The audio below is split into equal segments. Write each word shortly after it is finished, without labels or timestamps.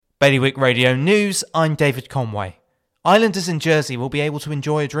Bailiwick Radio News, I'm David Conway. Islanders in Jersey will be able to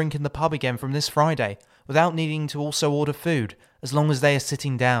enjoy a drink in the pub again from this Friday without needing to also order food, as long as they are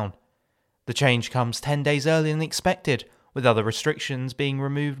sitting down. The change comes 10 days earlier than expected, with other restrictions being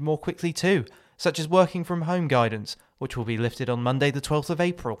removed more quickly too, such as working from home guidance, which will be lifted on Monday the 12th of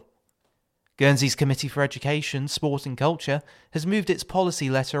April. Guernsey's Committee for Education, Sport and Culture has moved its policy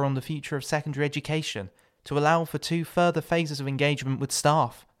letter on the future of secondary education to allow for 2 further phases of engagement with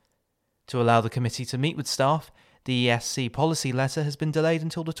staff. To allow the committee to meet with staff, the ESC policy letter has been delayed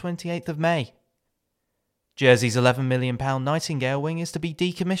until the 28th of May. Jersey's £11 million Nightingale wing is to be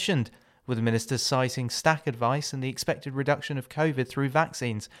decommissioned, with ministers citing stack advice and the expected reduction of COVID through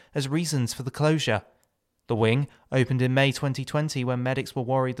vaccines as reasons for the closure. The wing, opened in May 2020 when medics were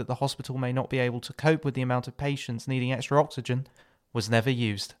worried that the hospital may not be able to cope with the amount of patients needing extra oxygen, was never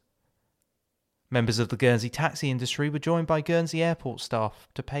used. Members of the Guernsey taxi industry were joined by Guernsey airport staff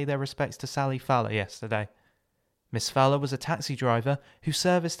to pay their respects to Sally Fowler yesterday. Miss Fowler was a taxi driver who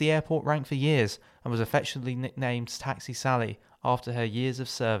serviced the airport rank for years and was affectionately nicknamed Taxi Sally after her years of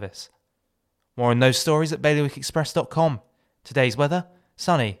service. More on those stories at bailiwickexpress.com. Today's weather,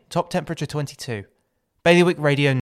 sunny, top temperature 22. Bailiwick Radio